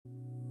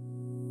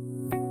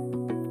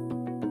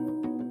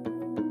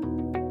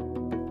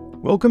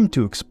Welcome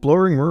to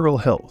Exploring Rural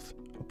Health,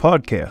 a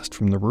podcast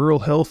from the Rural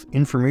Health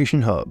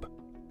Information Hub.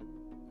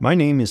 My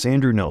name is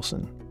Andrew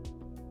Nelson.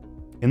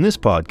 In this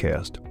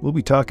podcast, we'll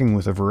be talking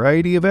with a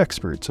variety of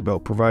experts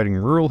about providing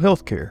rural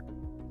health care,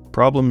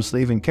 problems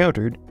they've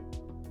encountered,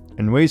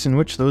 and ways in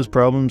which those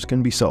problems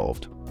can be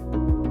solved.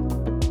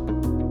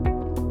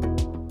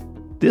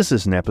 This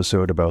is an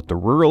episode about the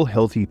Rural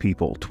Healthy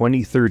People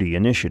 2030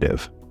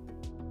 initiative.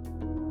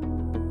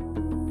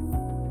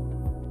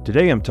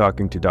 Today I'm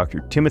talking to Dr.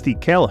 Timothy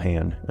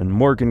Callaghan and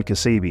Morgan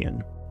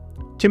Kassabian.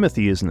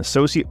 Timothy is an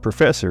associate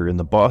professor in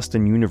the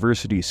Boston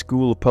University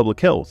School of Public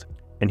Health,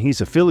 and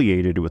he's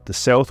affiliated with the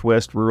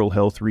Southwest Rural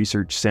Health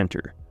Research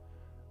Center.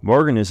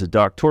 Morgan is a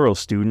doctoral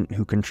student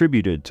who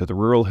contributed to the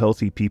Rural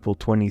Healthy People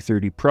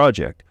 2030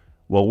 project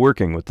while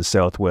working with the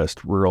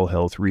Southwest Rural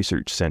Health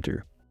Research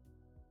Center.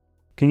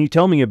 Can you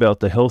tell me about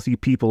the Healthy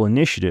People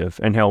Initiative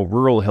and how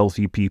rural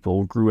healthy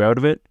people grew out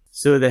of it?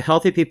 So the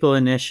Healthy People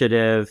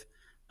Initiative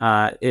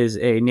is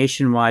a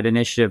nationwide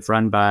initiative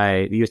run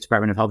by the U.S.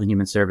 Department of Health and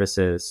Human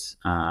Services.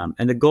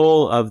 And the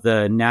goal of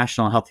the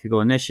National Healthy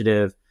People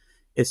Initiative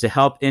is to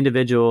help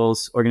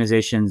individuals,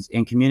 organizations,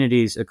 and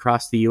communities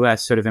across the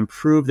U.S. sort of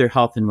improve their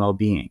health and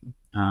well-being.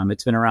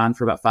 It's been around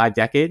for about 5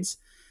 decades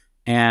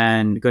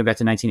and going back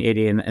to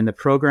 1980. And the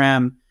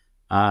program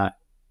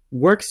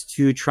works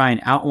to try and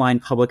outline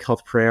public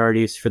health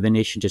priorities for the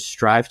nation to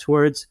strive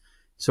towards.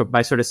 So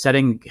by sort of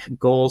setting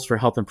goals for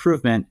health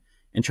improvement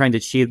and trying to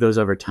achieve those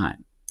over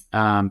time.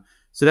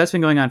 So that's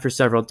been going on for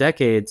several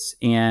decades,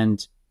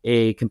 and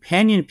a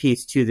companion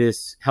piece to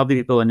this Healthy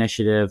People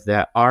Initiative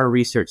that our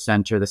research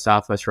center, the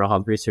Southwest Rural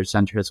Health Research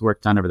Center, has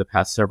worked on over the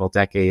past several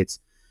decades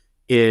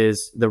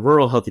is the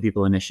Rural Healthy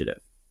People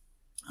Initiative.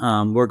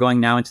 We're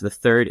going now into the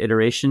third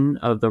iteration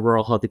of the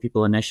Rural Healthy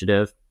People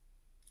Initiative,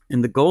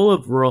 and the goal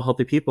of Rural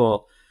Healthy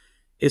People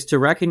is to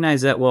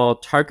recognize that while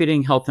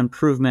targeting health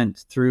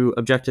improvement through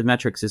objective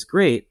metrics is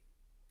great,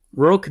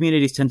 rural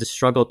communities tend to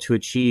struggle to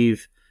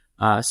achieve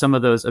some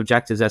of those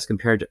objectives as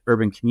compared to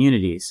urban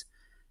communities.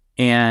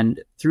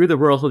 And through the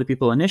Rural Healthy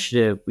People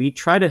Initiative, we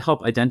try to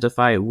help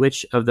identify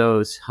which of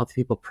those healthy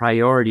people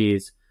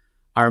priorities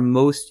are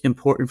most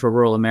important for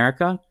rural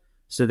America,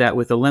 so that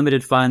with the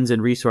limited funds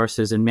and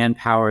resources and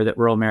manpower that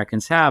rural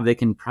Americans have, they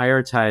can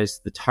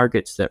prioritize the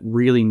targets that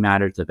really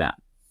matter to them.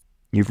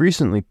 You've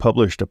recently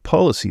published a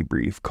policy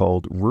brief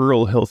called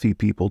Rural Healthy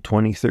People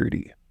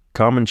 2030,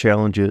 Common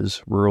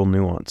Challenges, Rural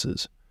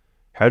Nuances.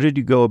 How did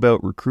you go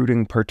about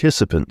recruiting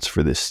participants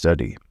for this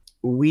study?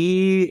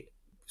 We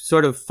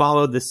sort of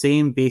followed the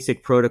same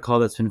basic protocol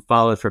that's been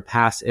followed for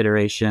past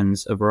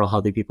iterations of Rural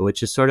Healthy People,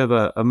 which is sort of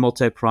a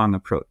multi-pronged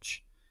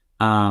approach.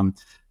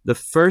 The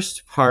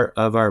first part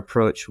of our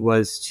approach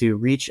was to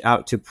reach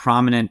out to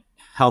prominent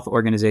health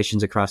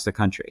organizations across the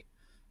country,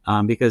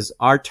 because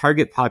our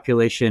target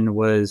population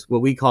was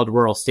what we called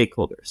rural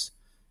stakeholders,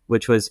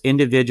 which was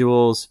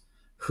individuals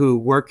who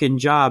work in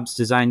jobs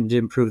designed to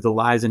improve the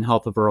lives and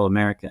health of rural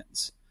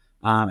Americans.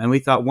 And we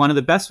thought one of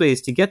the best ways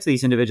to get to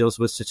these individuals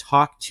was to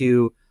talk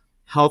to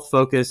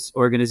health-focused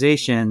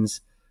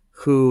organizations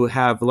who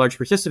have large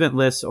participant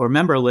lists or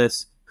member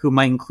lists who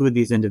might include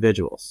these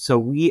individuals. So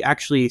we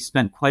actually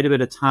spent quite a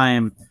bit of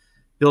time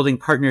building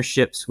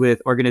partnerships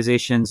with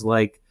organizations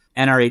like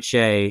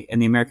NRHA and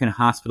the American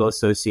Hospital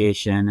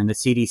Association and the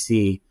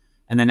CDC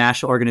and the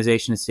National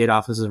Organization of State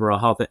Offices of Rural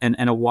Health and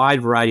a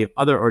wide variety of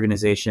other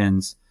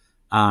organizations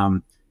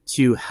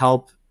to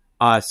help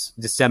us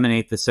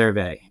disseminate the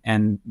survey.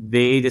 And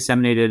they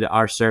disseminated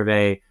our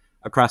survey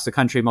across the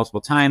country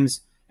multiple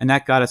times, and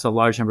that got us a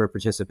large number of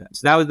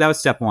participants. That was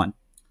step one.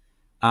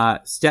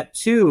 Step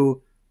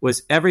two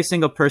was every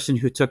single person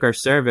who took our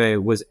survey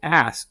was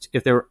asked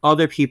if there were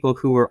other people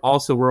who were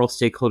also rural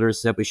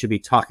stakeholders that we should be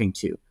talking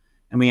to.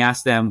 And we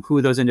asked them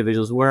who those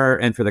individuals were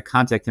and for the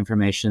contact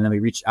information, and then we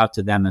reached out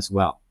to them as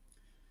well.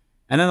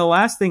 And then the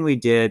last thing we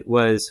did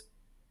was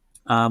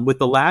with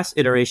the last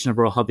iteration of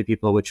Rural Healthy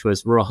People, which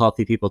was Rural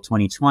Healthy People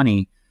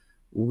 2020,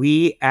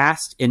 we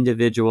asked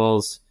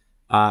individuals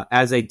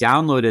as they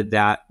downloaded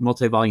that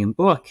multi-volume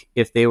book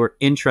if they were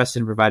interested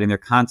in providing their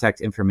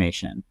contact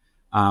information.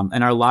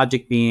 And our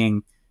logic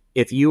being,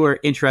 if you were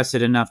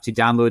interested enough to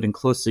download and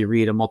closely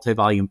read a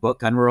multi-volume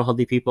book on rural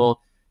healthy people,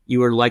 you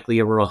were likely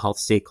a rural health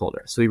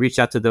stakeholder. So we reached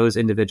out to those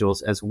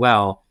individuals as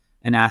well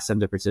and asked them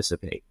to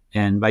participate.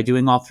 And by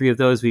doing all three of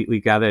those, we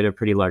gathered a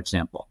pretty large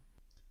sample.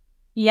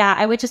 Yeah,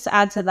 I would just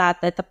add to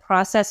that the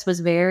process was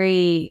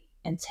very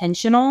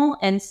intentional.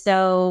 And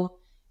so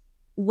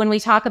when we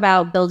talk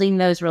about building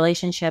those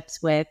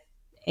relationships with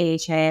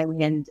AHA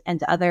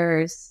and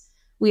others,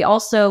 we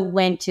also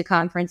went to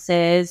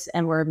conferences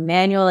and were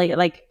manually,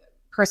 like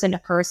person to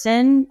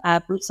person,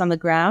 boots on the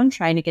ground,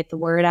 trying to get the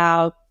word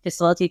out,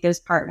 facilitate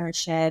those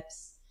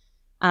partnerships.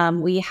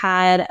 We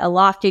had a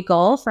lofty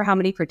goal for how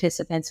many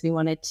participants we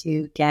wanted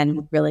to get,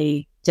 and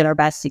really did our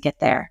best to get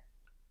there.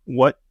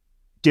 What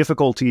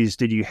difficulties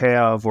did you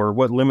have, or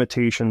what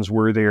limitations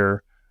were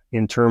there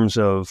in terms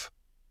of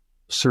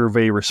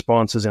survey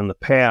responses in the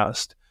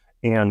past?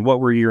 And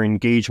what were your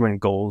engagement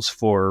goals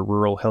for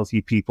Rural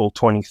Healthy People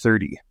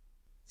 2030?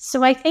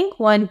 So I think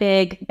one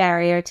big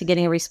barrier to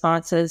getting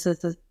responses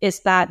is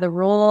that the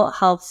rural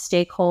health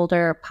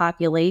stakeholder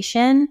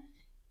population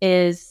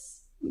is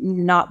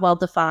not well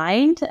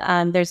defined.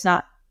 There's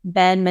not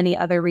been many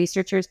other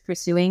researchers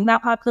pursuing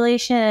that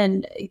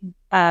population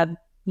and,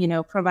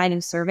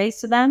 providing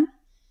surveys to them.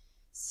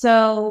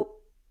 So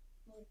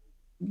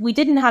we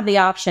didn't have the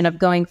option of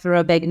going through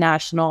a big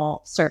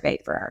national survey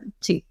firm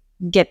to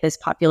get this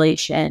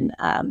population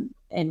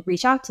and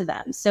reach out to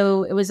them.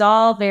 So it was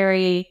all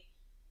very,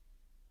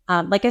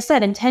 like I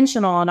said,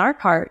 intentional on our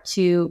part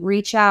to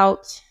reach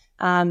out,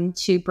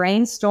 to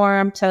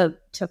brainstorm,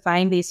 to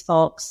find these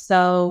folks.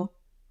 So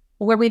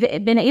where we've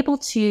been able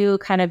to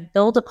kind of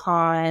build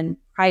upon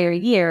prior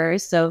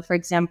years. So for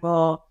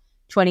example,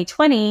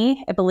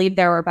 2020, I believe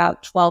there were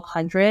about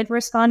 1,200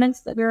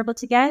 respondents that we were able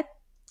to get.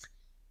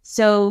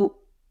 So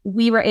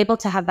we were able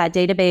to have that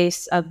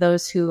database of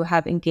those who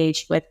have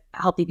engaged with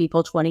Healthy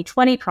People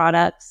 2020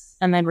 products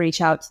and then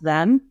reach out to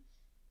them.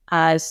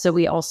 So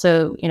we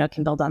also,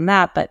 can build on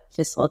that, but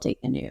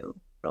facilitate the new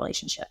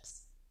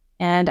relationships.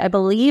 And I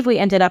believe we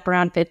ended up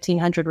around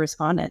 1,500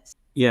 respondents.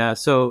 Yeah.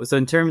 So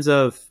in terms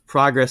of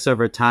progress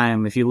over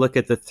time, if you look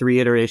at the 3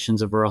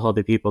 iterations of Rural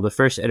Healthy People, the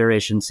first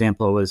iteration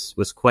sample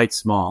was quite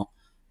small.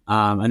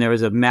 And there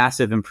was a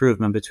massive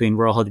improvement between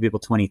Rural Healthy People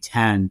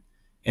 2010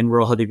 and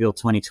Rural Healthy People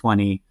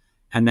 2020.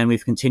 And then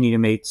we've continued to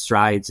make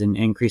strides and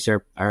increase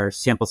our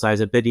sample size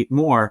a bit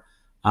more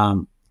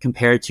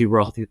compared to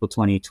Rural Healthy People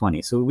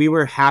 2020. So we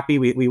were happy.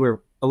 We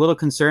were a little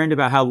concerned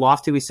about how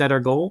lofty we set our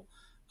goal,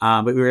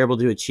 but we were able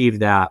to achieve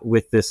that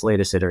with this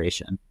latest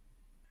iteration.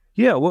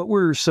 Yeah, what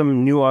were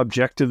some new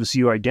objectives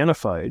you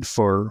identified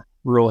for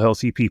Rural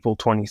Healthy People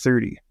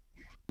 2030?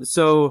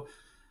 So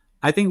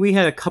I think we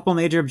had a couple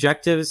major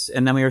objectives,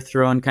 and then we were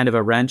thrown kind of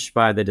a wrench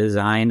by the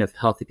design of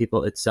Healthy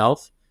People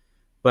itself.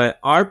 But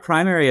our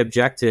primary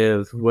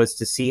objective was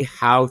to see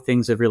how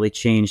things have really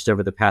changed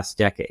over the past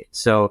decade.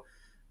 So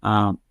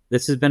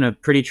this has been a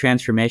pretty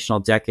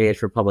transformational decade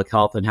for public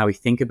health and how we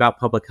think about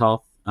public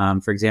health.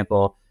 For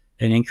example,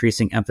 an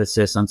increasing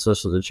emphasis on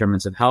social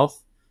determinants of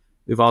health.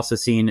 We've also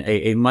seen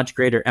a much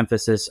greater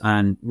emphasis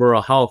on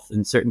rural health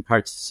in certain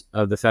parts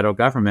of the federal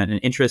government and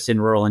interest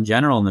in rural in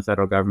general in the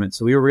federal government.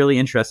 So we were really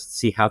interested to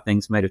see how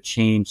things might have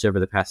changed over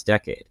the past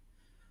decade.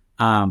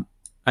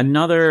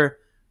 Another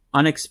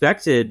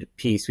unexpected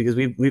piece, because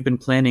we've been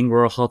planning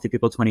Rural Healthy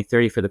People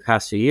 2030 for the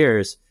past few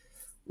years,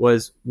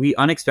 was we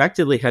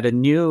unexpectedly had a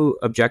new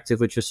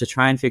objective, which was to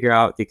try and figure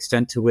out the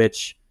extent to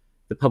which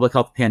the public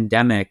health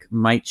pandemic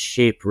might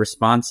shape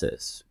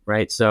responses,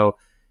 right? So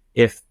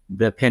if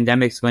the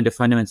pandemic is going to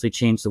fundamentally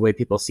change the way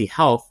people see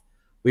health,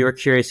 we were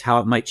curious how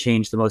it might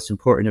change the most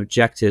important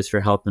objectives for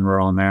health in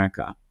rural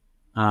America.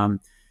 And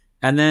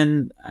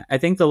then I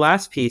think the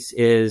last piece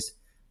is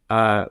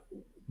the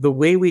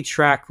way we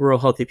track Rural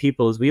Healthy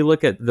People is we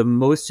look at the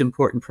most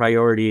important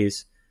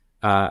priorities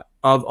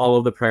of all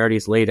of the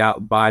priorities laid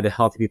out by the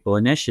Healthy People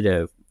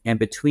Initiative. And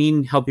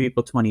between Healthy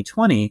People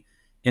 2020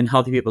 and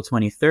Healthy People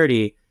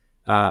 2030,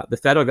 the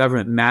federal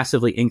government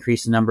massively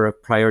increased the number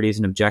of priorities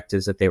and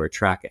objectives that they were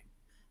tracking.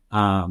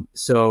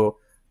 So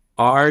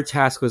our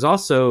task was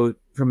also,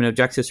 from an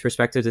objectives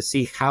perspective, to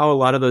see how a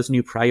lot of those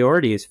new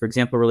priorities, for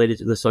example, related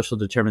to the social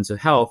determinants of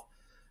health,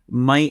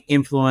 might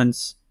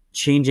influence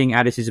changing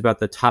attitudes about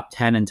the top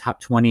 10 and top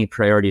 20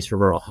 priorities for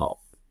rural health.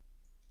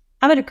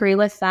 I would agree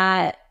with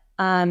that.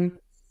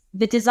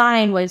 The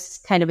design was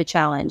kind of a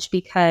challenge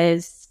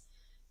because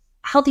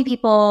Healthy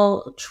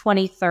People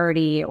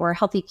 2030 or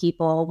Healthy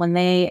People, when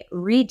they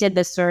redid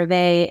the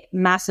survey,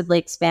 massively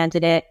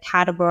expanded it,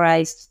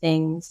 categorized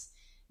things,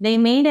 they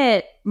made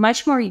it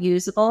much more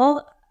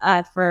usable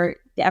for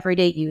the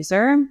everyday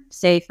user.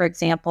 Say, for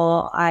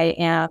example, I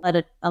am at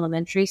an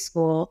elementary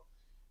school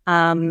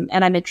and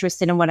I'm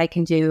interested in what I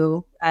can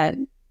do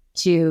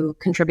to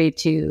contribute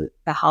to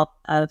the health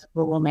of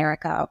rural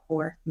America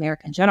or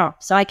America in general.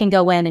 So I can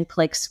go in and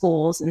click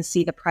schools and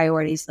see the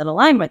priorities that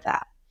align with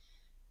that.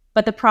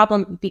 But the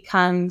problem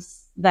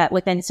becomes that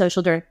within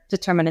social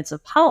determinants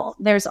of health,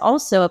 there's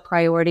also a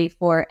priority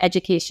for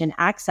education,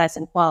 access,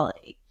 and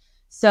quality.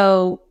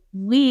 So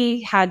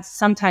we had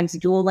sometimes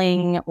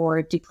dueling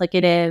or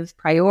duplicative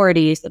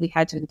priorities that we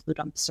had to include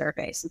on the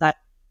survey. So that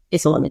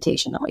is a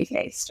limitation that we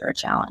faced or a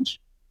challenge.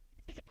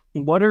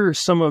 What are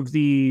some of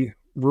the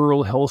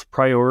rural health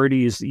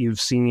priorities that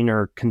you've seen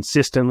are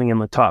consistently in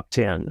the top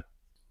 10?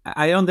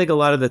 I don't think a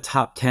lot of the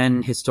top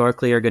 10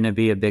 historically are going to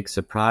be a big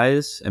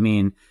surprise. I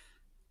mean,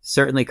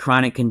 certainly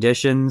chronic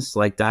conditions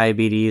like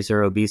diabetes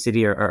or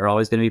obesity are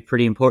always going to be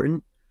pretty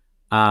important.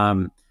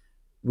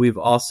 We've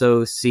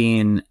also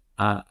seen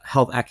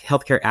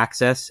healthcare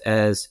access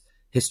as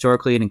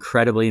historically an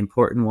incredibly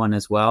important one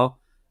as well.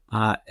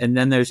 And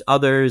then there's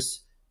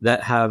others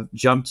that have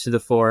jumped to the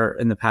fore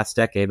in the past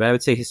decade. But I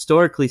would say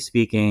historically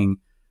speaking,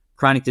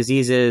 chronic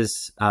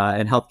diseases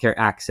and healthcare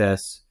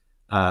access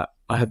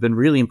have been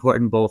really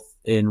important both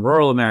in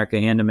rural America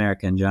and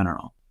America in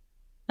general.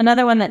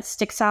 Another one that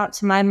sticks out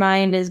to my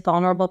mind is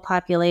vulnerable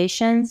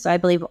populations. So I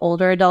believe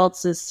older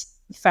adults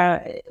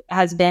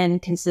has been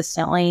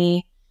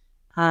consistently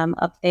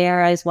up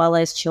there, as well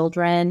as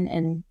children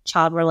and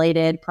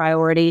child-related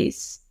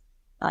priorities.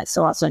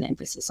 So also an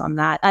emphasis on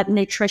that.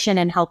 Nutrition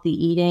and healthy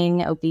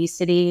eating,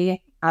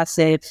 obesity,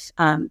 massive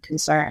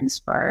concerns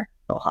for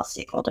rural health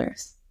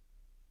stakeholders.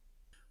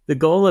 The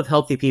goal of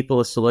Healthy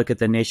People is to look at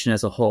the nation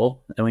as a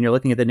whole. And when you're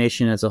looking at the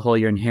nation as a whole,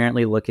 you're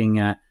inherently looking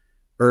at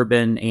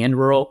urban and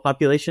rural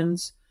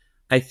populations.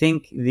 I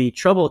think the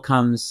trouble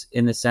comes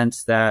in the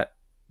sense that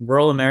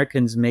rural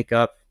Americans make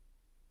up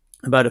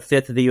about a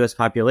fifth of the U.S.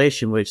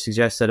 population, which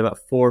suggests that about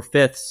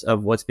 4/5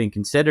 of what's being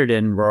considered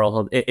in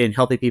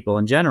healthy people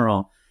in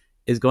general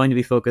is going to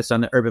be focused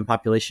on the urban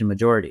population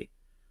majority.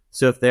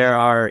 So if there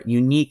are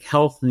unique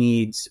health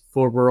needs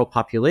for rural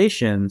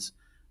populations,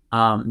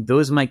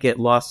 those might get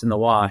lost in the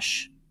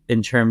wash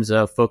in terms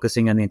of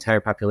focusing on the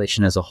entire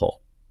population as a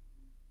whole.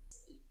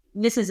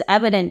 This is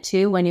evident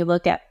too when you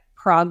look at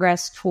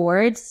progress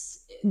towards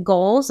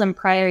goals in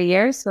prior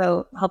years.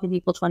 So Healthy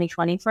People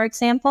 2020, for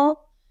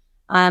example.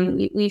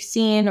 We've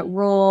seen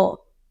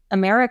rural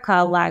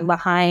America lag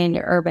behind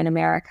urban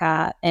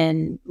America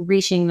in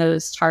reaching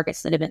those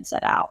targets that have been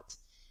set out.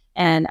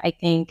 And I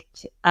think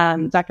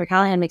Dr.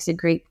 Callaghan makes a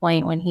great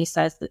point when he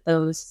says that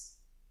those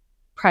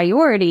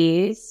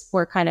priorities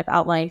were kind of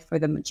outlined for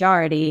the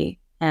majority,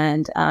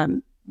 and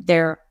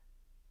there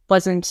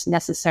wasn't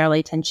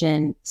necessarily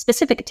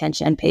specific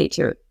attention paid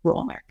to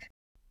rural America.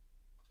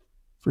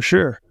 For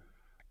sure.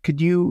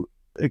 Could you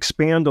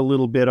expand a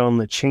little bit on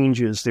the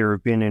changes there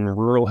have been in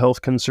rural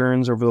health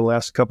concerns over the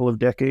last couple of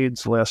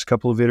decades, the last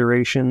couple of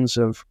iterations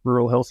of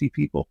rural healthy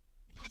people?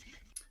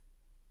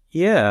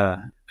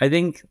 Yeah, I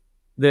think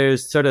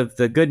there's sort of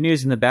the good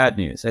news and the bad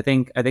news. I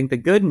think the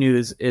good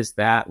news is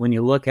that when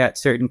you look at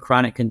certain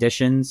chronic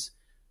conditions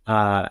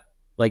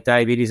like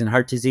diabetes and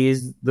heart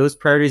disease, those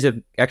priorities have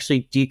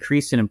actually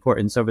decreased in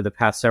importance over the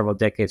past several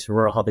decades for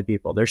rural healthy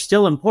people. They're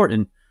still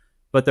important,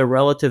 but their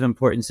relative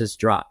importance has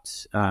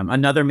dropped.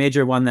 Another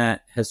major one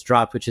that has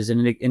dropped, which is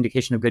an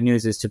indication of good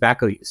news, is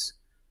tobacco use.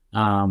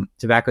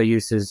 Tobacco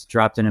use has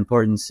dropped in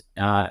importance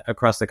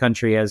across the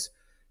country as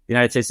the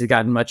United States has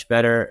gotten much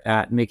better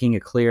at making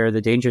it clear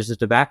the dangers of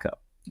tobacco.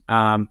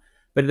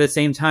 But at the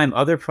same time,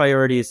 other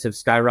priorities have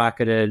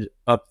skyrocketed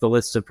up the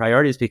list of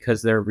priorities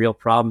because there are real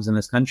problems in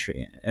this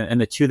country.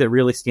 And the two that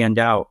really stand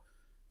out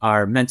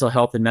are mental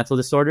health and mental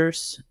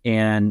disorders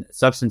and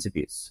substance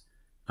abuse.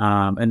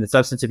 And the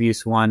substance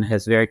abuse one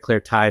has very clear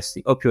ties to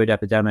the opioid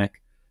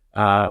epidemic,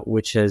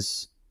 which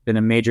has been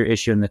a major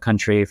issue in the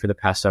country for the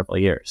past several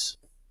years.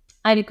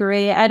 I'd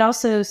agree. I'd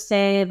also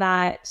say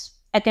that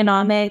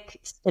economic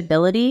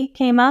stability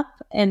came up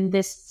in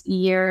this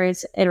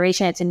year's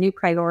iteration. It's a new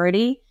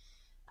priority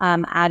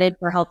added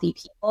for healthy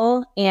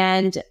people.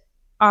 And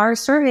our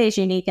survey is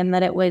unique in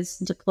that it was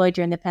deployed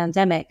during the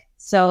pandemic.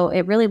 So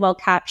it really well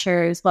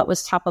captures what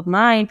was top of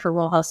mind for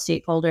rural health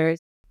stakeholders.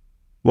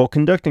 While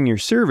conducting your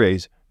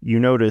surveys, you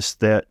noticed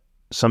that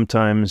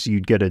sometimes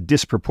you'd get a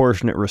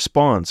disproportionate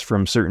response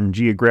from certain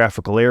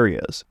geographical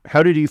areas.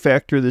 How did you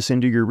factor this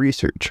into your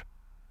research?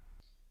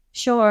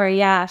 Sure,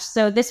 yeah.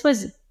 So this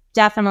was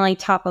definitely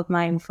top of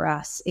mind for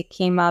us. It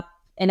came up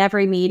in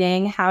every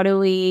meeting. How do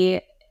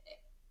we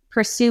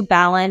pursue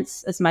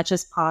balance as much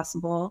as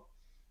possible?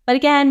 But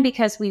again,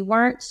 because we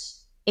weren't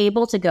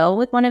able to go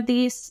with one of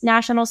these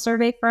national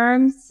survey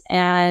firms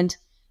and,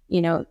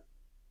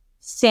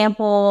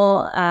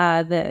 sample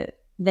the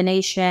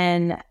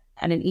nation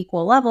at an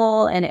equal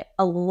level, and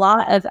a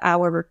lot of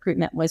our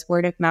recruitment was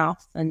word of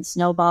mouth and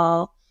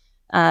snowball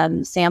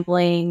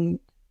sampling,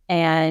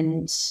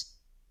 and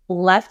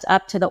left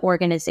up to the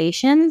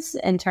organizations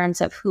in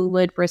terms of who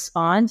would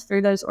respond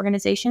through those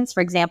organizations.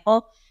 For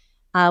example,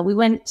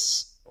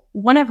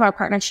 one of our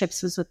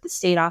partnerships was with the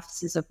state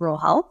offices of rural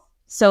health.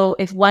 So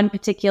if one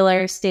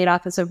particular state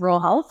office of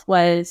rural health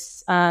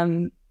was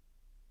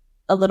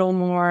a little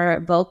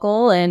more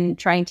vocal in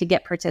trying to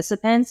get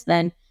participants,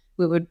 then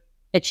we would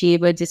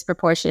achieve a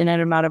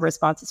disproportionate amount of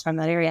responses from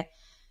that area.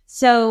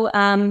 So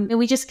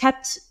we just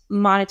kept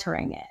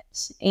monitoring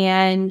it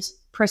and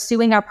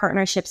pursuing our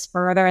partnerships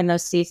further in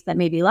those states that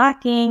may be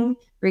lacking,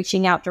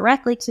 reaching out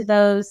directly to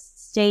those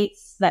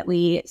states that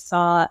we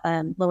saw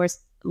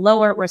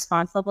lower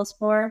response levels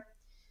for.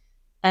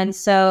 And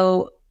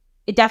so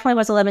it definitely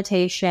was a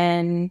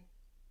limitation.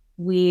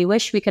 We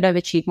wish we could have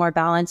achieved more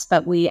balance,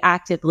 but we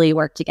actively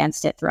worked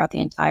against it throughout the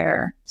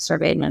entire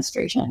survey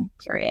administration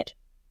period.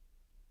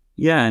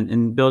 Yeah,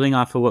 and building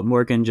off of what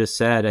Morgan just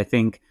said, I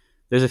think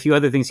there's a few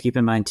other things to keep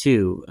in mind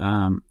too.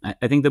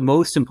 I think the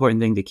most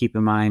important thing to keep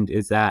in mind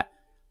is that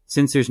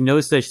since there's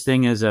no such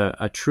thing as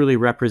a truly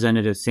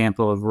representative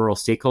sample of rural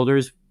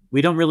stakeholders,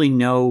 we don't really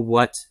know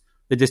what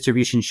the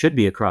distribution should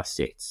be across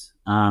states.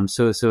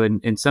 So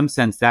in some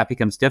sense, that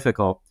becomes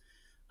difficult.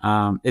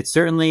 It's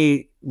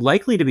certainly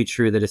likely to be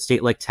true that a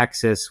state like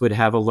Texas would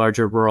have a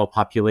larger rural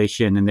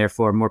population and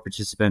therefore more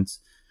participants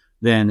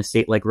than a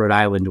state like Rhode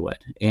Island would.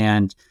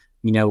 And,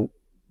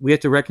 we have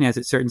to recognize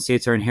that certain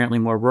states are inherently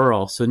more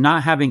rural. So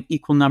not having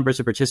equal numbers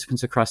of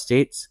participants across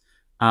states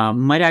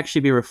might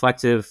actually be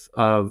reflective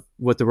of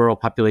what the rural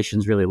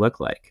populations really look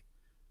like.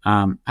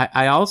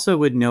 I also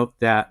would note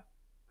that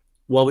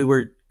while we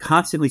were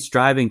constantly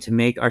striving to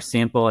make our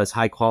sample as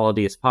high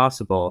quality as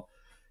possible,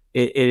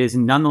 it is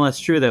nonetheless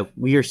true that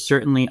we are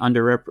certainly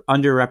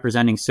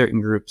underrepresenting certain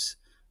groups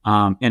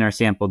in our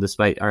sample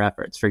despite our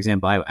efforts. For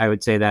example, I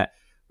would say that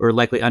we're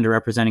likely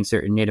underrepresenting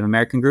certain Native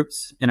American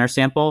groups in our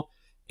sample.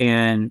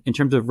 And in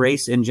terms of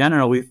race in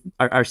general,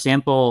 our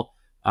sample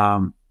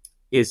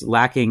is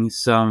lacking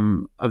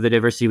some of the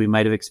diversity we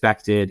might have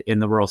expected in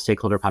the rural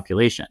stakeholder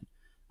population.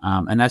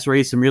 And that's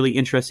raised some really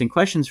interesting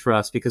questions for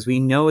us because we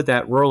know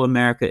that rural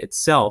America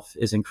itself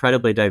is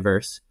incredibly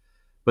diverse.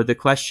 But the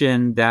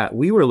question that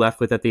we were left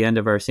with at the end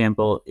of our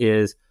sample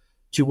is,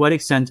 to what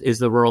extent is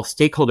the rural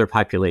stakeholder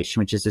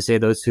population, which is to say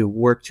those who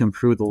work to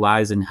improve the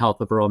lives and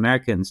health of rural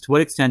Americans, to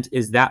what extent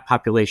is that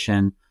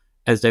population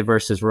as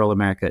diverse as rural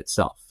America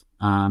itself?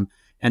 And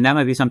that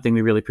might be something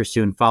we really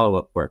pursue in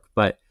follow-up work.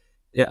 But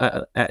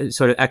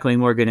sort of echoing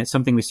Morgan, it's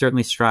something we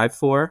certainly strive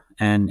for,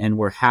 and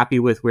we're happy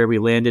with where we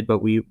landed, but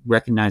we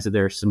recognize that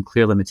there are some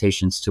clear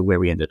limitations to where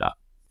we ended up.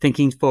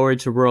 Thinking forward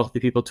to Rural Healthy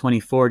People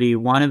 2040,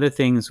 one of the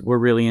things we're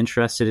really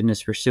interested in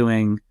is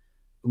pursuing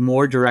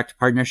more direct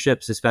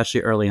partnerships,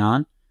 especially early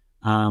on.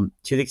 To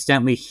the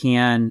extent we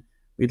can,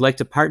 we'd like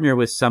to partner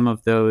with some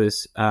of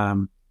those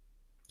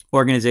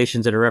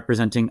organizations that are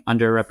representing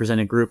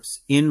underrepresented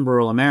groups in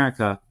rural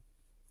America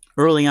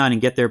early on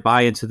and get their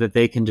buy-in so that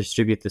they can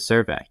distribute the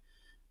survey.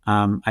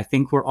 I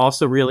think we're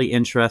also really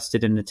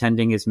interested in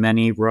attending as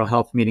many rural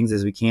health meetings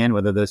as we can,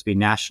 whether those be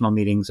national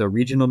meetings or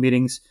regional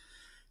meetings,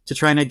 to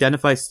try and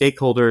identify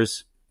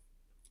stakeholders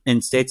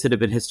in states that have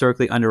been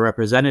historically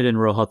underrepresented in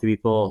rural healthy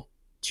people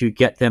to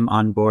get them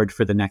on board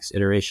for the next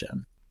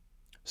iteration.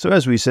 So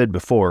as we said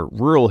before,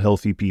 Rural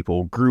Healthy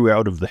People grew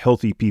out of the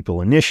Healthy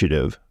People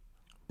Initiative,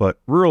 but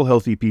Rural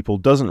Healthy People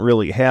doesn't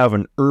really have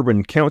an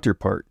urban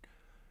counterpart.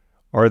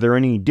 Are there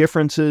any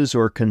differences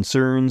or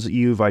concerns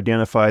you've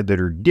identified that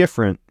are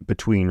different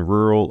between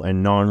rural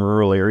and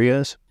non-rural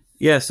areas?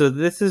 Yeah, so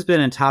this has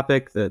been a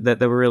topic that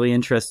we're really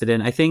interested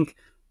in. I think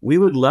we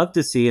would love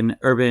to see an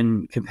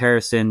urban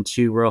comparison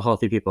to rural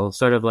healthy people.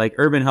 Sort of like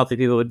urban healthy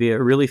people would be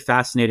a really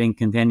fascinating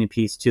companion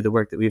piece to the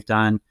work that we've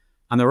done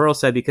on the rural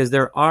side, because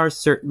there are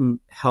certain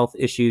health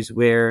issues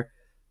where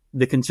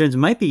the concerns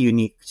might be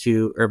unique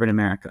to urban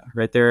America,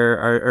 right? There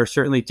are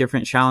certainly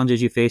different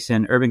challenges you face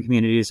in urban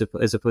communities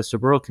as opposed to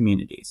rural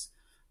communities.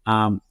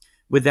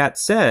 With that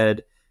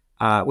said,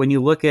 when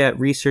you look at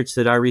research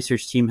that our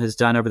research team has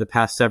done over the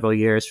past several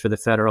years for the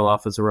Federal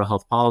Office of Rural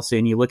Health Policy,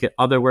 and you look at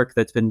other work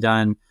that's been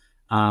done,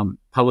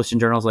 published in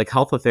journals like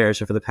Health Affairs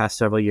for the past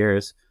several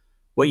years,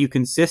 what you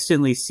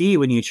consistently see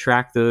when you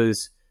track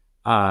those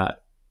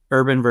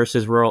urban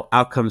versus rural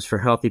outcomes for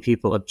healthy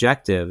people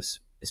objectives,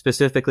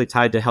 specifically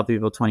tied to Healthy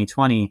People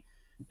 2020,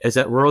 is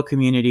that rural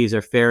communities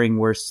are faring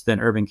worse than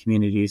urban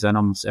communities on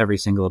almost every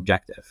single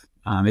objective.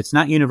 It's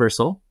not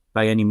universal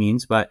by any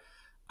means, but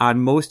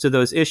on most of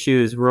those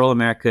issues, rural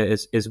America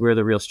is where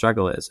the real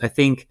struggle is. I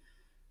think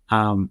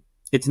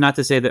it's not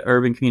to say that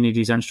urban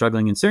communities aren't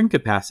struggling in certain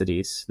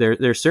capacities. There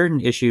are certain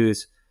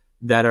issues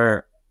that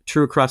are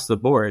true across the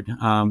board.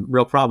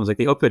 Real problems like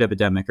the opioid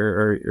epidemic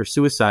or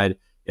suicide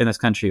in this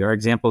country are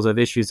examples of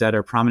issues that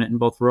are prominent in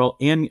both rural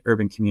and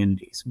urban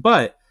communities.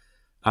 But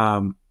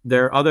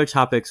there are other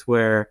topics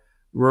where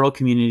rural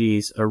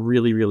communities are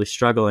really, really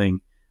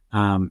struggling.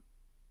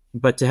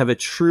 But to have a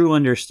true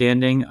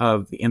understanding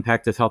of the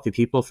impact of healthy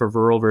people for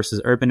rural versus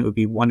urban, it would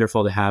be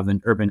wonderful to have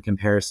an urban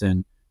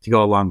comparison to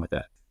go along with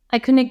it. I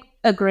couldn't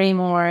agree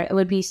more. It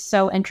would be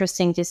so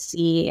interesting to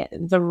see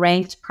the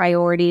ranked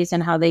priorities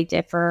and how they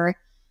differ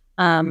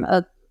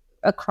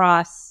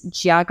across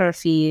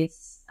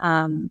geographies.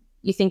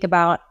 You think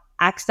about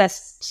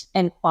access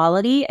and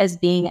quality as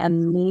being a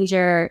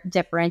major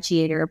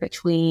differentiator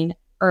between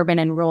urban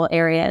and rural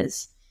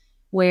areas,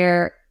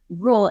 where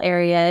rural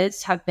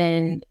areas have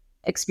been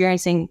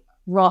experiencing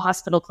rural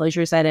hospital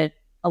closures at an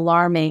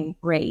alarming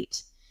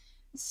rate.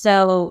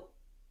 So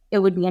it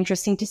would be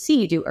interesting to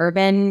see, do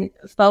urban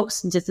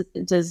folks,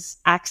 does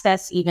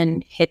access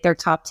even hit their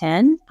top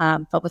 10?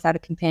 But without a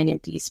companion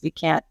piece, we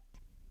can't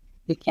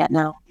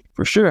know.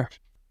 For sure.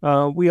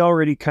 We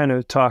already kind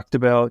of talked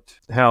about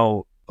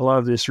how a lot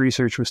of this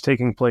research was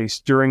taking place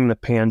during the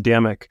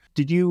pandemic.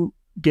 Did you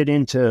get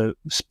into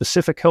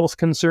specific health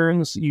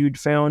concerns you'd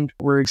found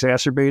were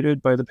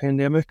exacerbated by the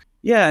pandemic?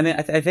 Yeah, I mean,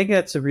 I think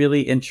that's a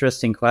really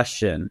interesting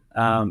question.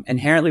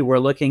 Inherently, we're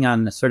looking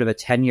on sort of a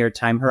 10-year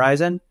time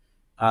horizon.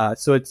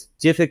 So it's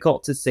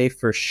difficult to say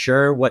for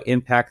sure what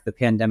impact the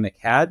pandemic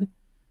had.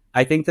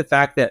 I think the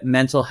fact that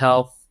mental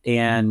health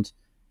and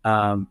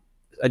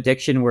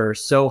addiction were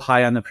so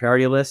high on the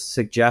priority list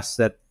suggests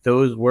that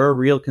those were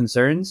real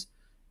concerns.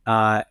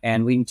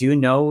 And we do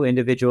know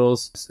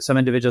some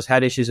individuals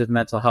had issues with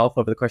mental health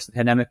over the course of the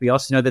pandemic. We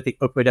also know that the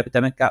opioid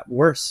epidemic got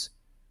worse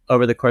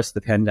over the course of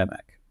the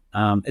pandemic.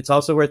 It's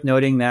also worth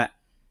noting that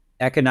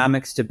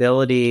economic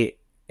stability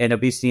and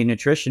obesity and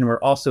nutrition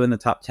were also in the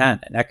top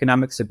 10. And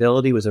economic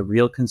stability was a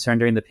real concern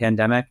during the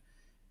pandemic,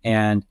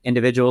 and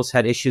individuals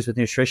had issues with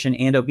nutrition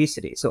and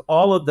obesity. So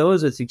all of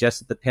those would suggest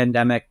that the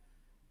pandemic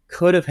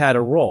could have had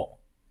a role.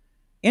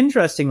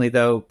 Interestingly,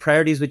 though,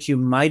 priorities which you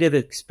might have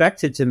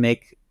expected to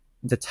make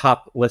the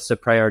top list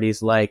of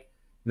priorities, like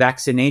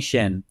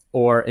vaccination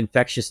or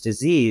infectious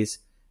disease,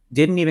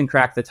 didn't even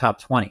crack the top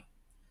 20.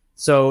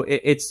 So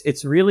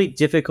it's really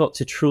difficult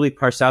to truly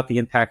parse out the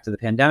impact of the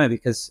pandemic,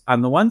 because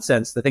on the one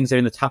sense, the things that are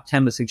in the top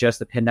 10 would suggest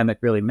the pandemic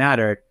really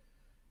mattered,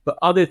 but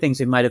other things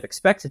we might have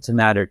expected to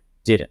matter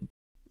didn't.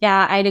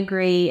 Yeah, I'd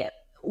agree.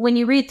 When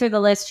you read through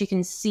the list, you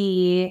can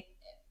see,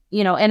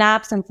 in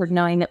absence of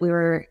knowing that we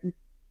were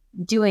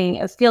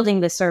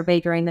fielding the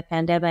survey during the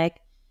pandemic,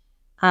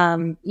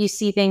 you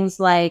see things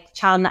like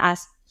child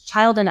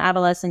and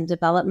adolescent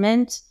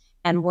development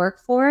and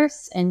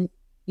workforce, and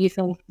you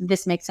think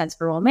this makes sense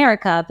for rural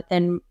America, but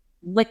then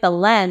with the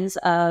lens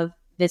of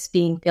this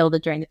being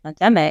fielded during the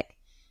pandemic,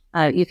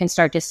 you can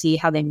start to see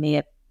how they may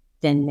have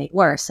been made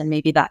worse, and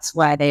maybe that's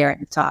why they are in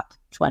the top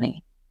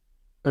 20.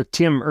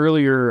 Tim,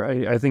 earlier,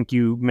 I think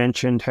you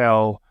mentioned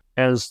how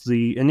as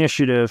the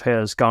initiative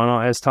has gone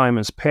on, as time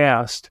has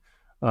passed,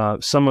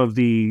 some of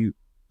the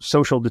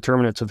social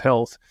determinants of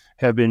health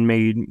have been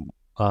made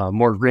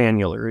more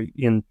granular.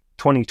 In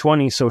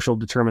 2020, social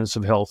determinants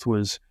of health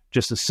was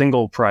just a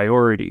single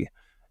priority.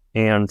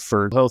 And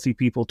for Healthy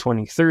People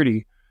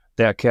 2030,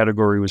 that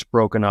category was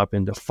broken up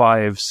into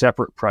 5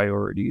 separate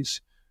priorities.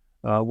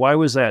 Why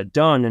was that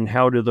done, and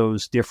how do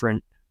those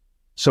different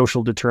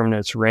social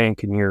determinants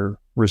rank in your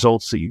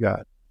results that you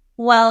got?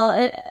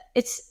 Well,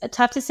 it's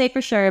tough to say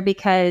for sure,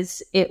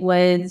 because it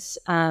was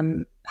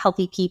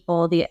Healthy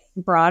People, the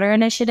broader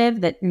initiative,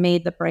 that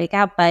made the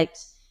breakout.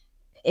 But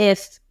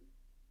if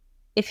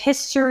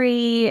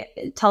history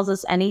tells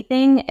us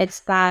anything,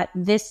 it's that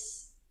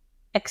this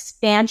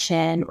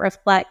expansion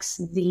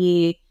reflects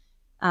the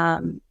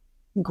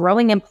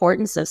growing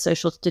importance of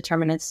social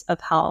determinants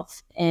of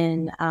health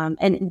and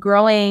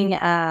growing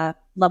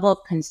level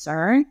of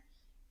concern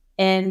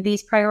in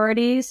these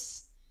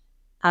priorities.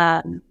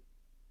 And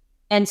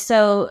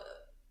so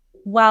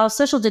while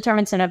social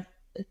determinants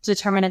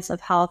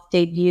of health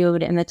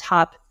debuted in the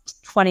top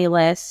 20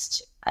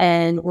 list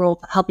in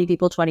Rural Healthy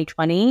People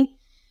 2020,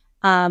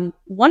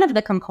 one of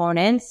the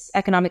components,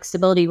 economic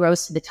stability,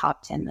 rose to the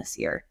top 10 this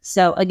year.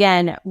 So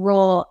again,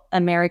 rural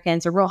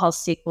Americans or rural health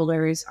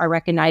stakeholders are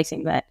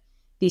recognizing that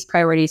these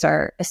priorities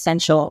are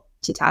essential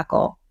to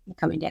tackle the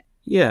coming day.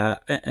 Yeah,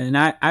 and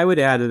I would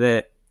add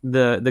that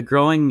the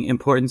growing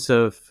importance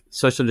of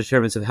social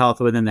determinants of health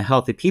within the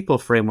Healthy People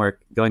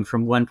framework, going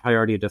from 1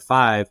 priority to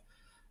 5,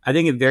 I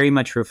think it very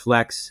much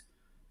reflects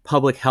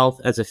public health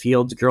as a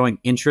field's growing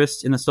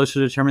interest in the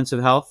social determinants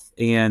of health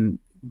and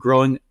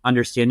growing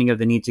understanding of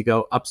the need to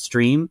go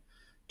upstream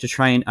to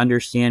try and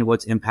understand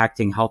what's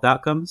impacting health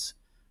outcomes.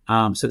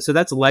 So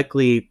that's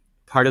likely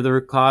part of the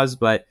root cause,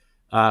 but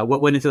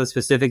what went into the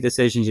specific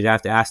decisions, you'd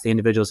have to ask the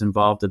individuals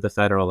involved at the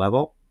federal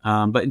level.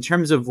 But in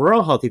terms of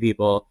rural healthy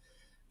people,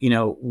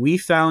 we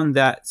found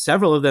that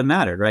several of them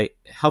mattered, right?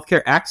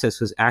 Healthcare access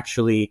was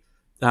actually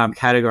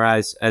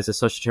categorized as a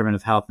social determinant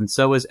of health, and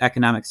so was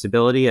economic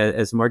stability,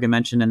 as Morgan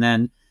mentioned, and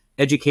then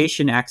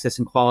education access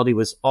and quality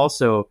was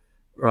also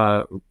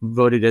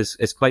voted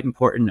as quite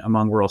important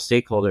among rural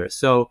stakeholders.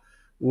 So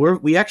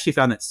we actually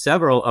found that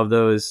several of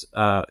those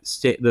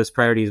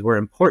priorities were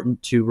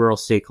important to rural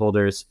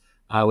stakeholders,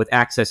 with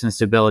access and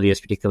stability as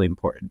particularly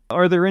important.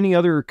 Are there any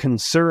other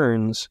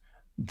concerns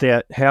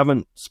that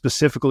haven't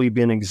specifically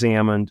been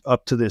examined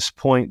up to this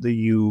point that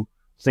you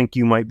think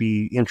you might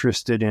be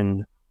interested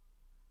in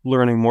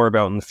learning more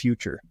about in the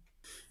future?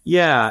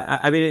 Yeah,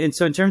 I mean, and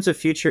so in terms of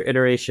future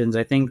iterations,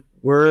 I think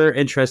we're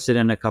interested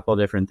in a couple of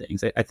different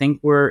things. I think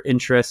we're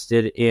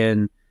interested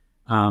in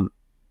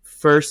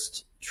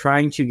first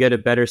trying to get a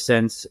better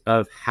sense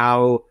of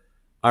how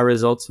our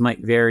results might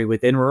vary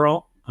within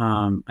rural.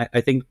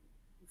 I think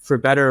for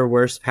better or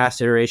worse,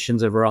 past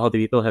iterations of Rural Healthy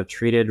People have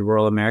treated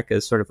rural America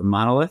as sort of a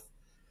monolith.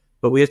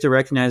 But we have to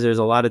recognize there's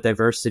a lot of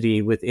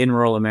diversity within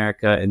rural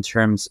America in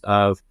terms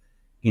of,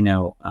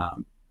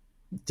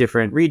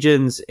 different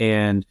regions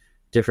and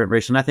different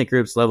racial and ethnic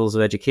groups, levels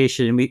of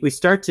education. And we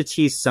start to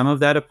tease some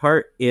of that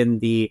apart in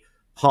the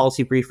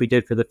policy brief we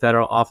did for the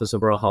Federal Office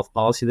of Rural Health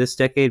Policy this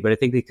decade, but I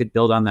think we could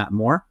build on that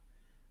more.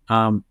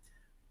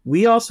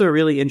 We also are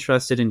really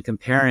interested in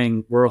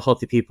comparing Rural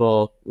Healthy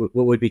People,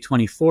 what would be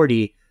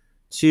 2040,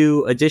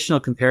 to additional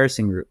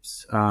comparison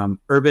groups.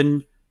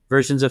 Urban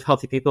versions of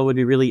Healthy People would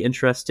be really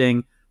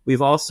interesting.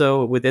 We've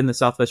also, within the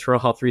Southwest Rural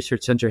Health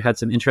Research Center, had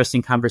some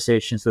interesting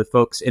conversations with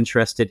folks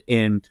interested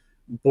in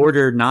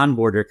border,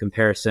 non-border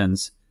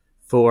comparisons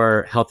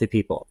for Healthy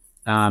People.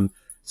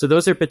 So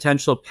those are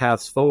potential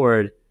paths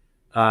forward.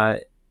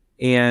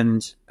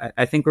 And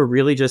I think we're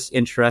really just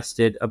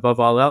interested, above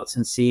all else,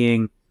 in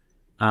seeing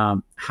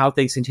how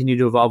things continue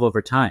to evolve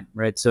over time,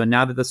 right? So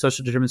now that the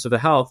social determinants of the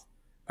health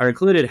are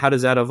included, how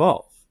does that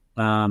evolve?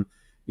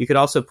 You could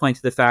also point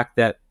to the fact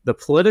that the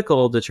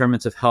political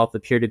determinants of health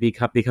appear to be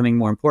becoming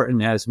more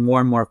important as more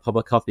and more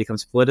public health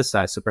becomes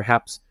politicized. So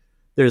perhaps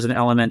there's an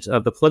element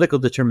of the political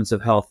determinants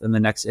of health in the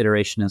next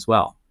iteration as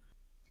well.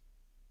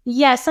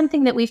 Yeah,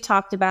 something that we've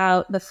talked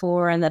about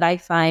before and that I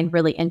find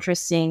really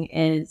interesting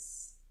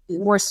is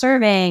we're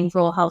serving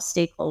rural health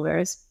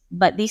stakeholders,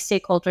 but these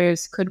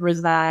stakeholders could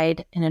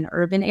reside in an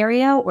urban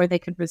area or they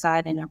could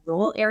reside in a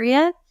rural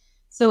area.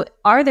 So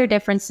are there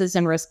differences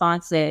in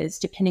responses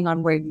depending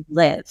on where you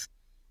live?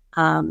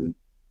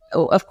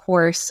 Of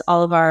course,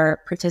 all of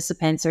our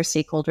participants are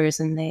stakeholders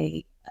and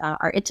they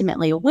are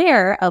intimately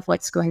aware of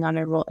what's going on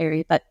in a rural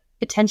area, but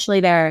potentially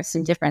there are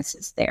some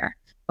differences there,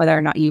 whether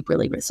or not you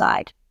really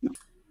reside.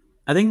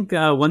 I think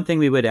one thing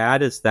we would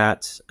add is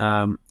that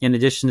in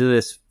addition to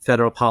this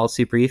federal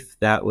policy brief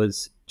that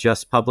was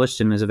just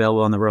published and is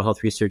available on the Rural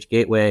Health Research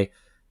Gateway,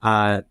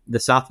 the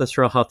Southwest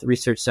Rural Health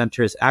Research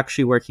Center is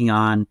actually working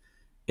on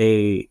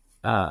a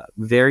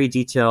very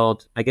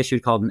detailed, I guess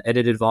you'd call it an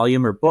edited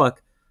volume or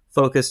book,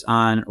 focused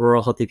on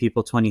Rural Healthy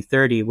People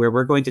 2030, where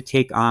we're going to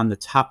take on the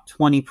top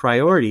 20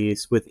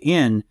 priorities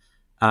within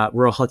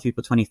Rural Healthy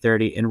People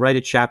 2030 and write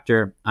a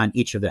chapter on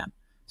each of them.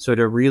 So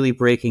to really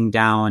breaking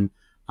down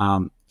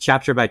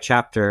chapter by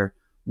chapter,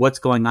 what's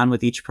going on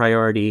with each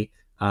priority,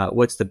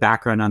 what's the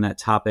background on that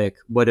topic,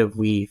 what have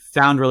we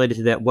found related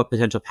to that, what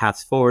potential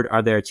paths forward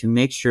are there to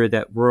make sure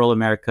that rural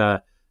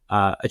America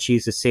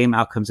achieves the same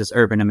outcomes as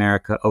urban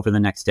America over the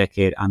next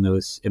decade on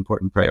those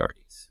important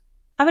priorities.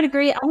 I would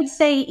agree. I would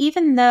say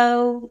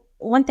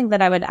one thing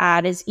that I would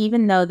add is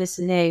even though this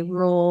is a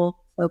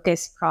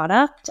rural-focused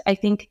product, I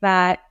think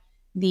that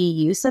the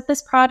use of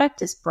this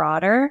product is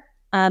broader,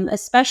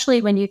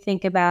 especially when you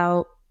think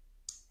about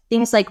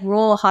things like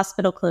rural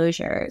hospital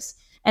closures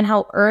and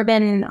how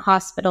urban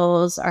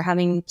hospitals are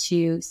having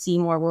to see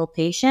more rural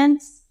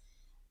patients.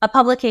 A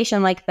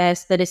publication like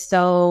this that is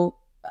so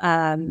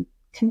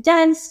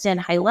condensed and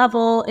high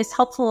level is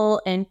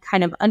helpful in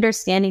kind of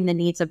understanding the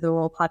needs of the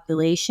rural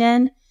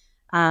population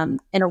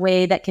in a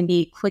way that can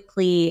be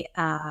quickly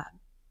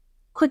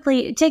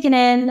taken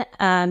in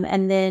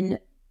and then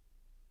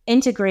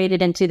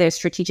integrated into their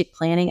strategic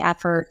planning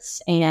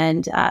efforts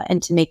and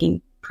into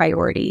making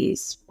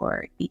priorities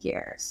for the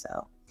year.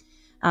 So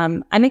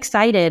I'm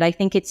excited. I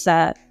think it's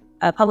a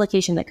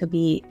publication that could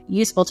be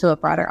useful to a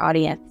broader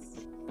audience.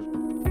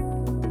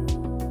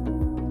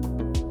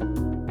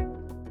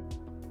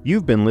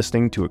 You've been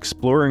listening to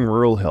Exploring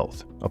Rural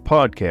Health, a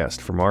podcast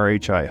from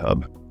RHI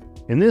Hub.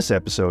 In this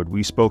episode,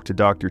 we spoke to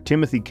Dr.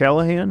 Timothy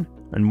Callaghan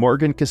and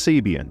Morgan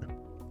Kassabian.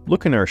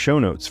 Look in our show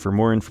notes for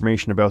more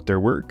information about their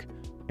work,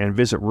 and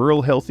visit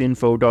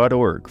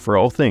ruralhealthinfo.org for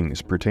all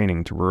things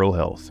pertaining to rural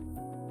health.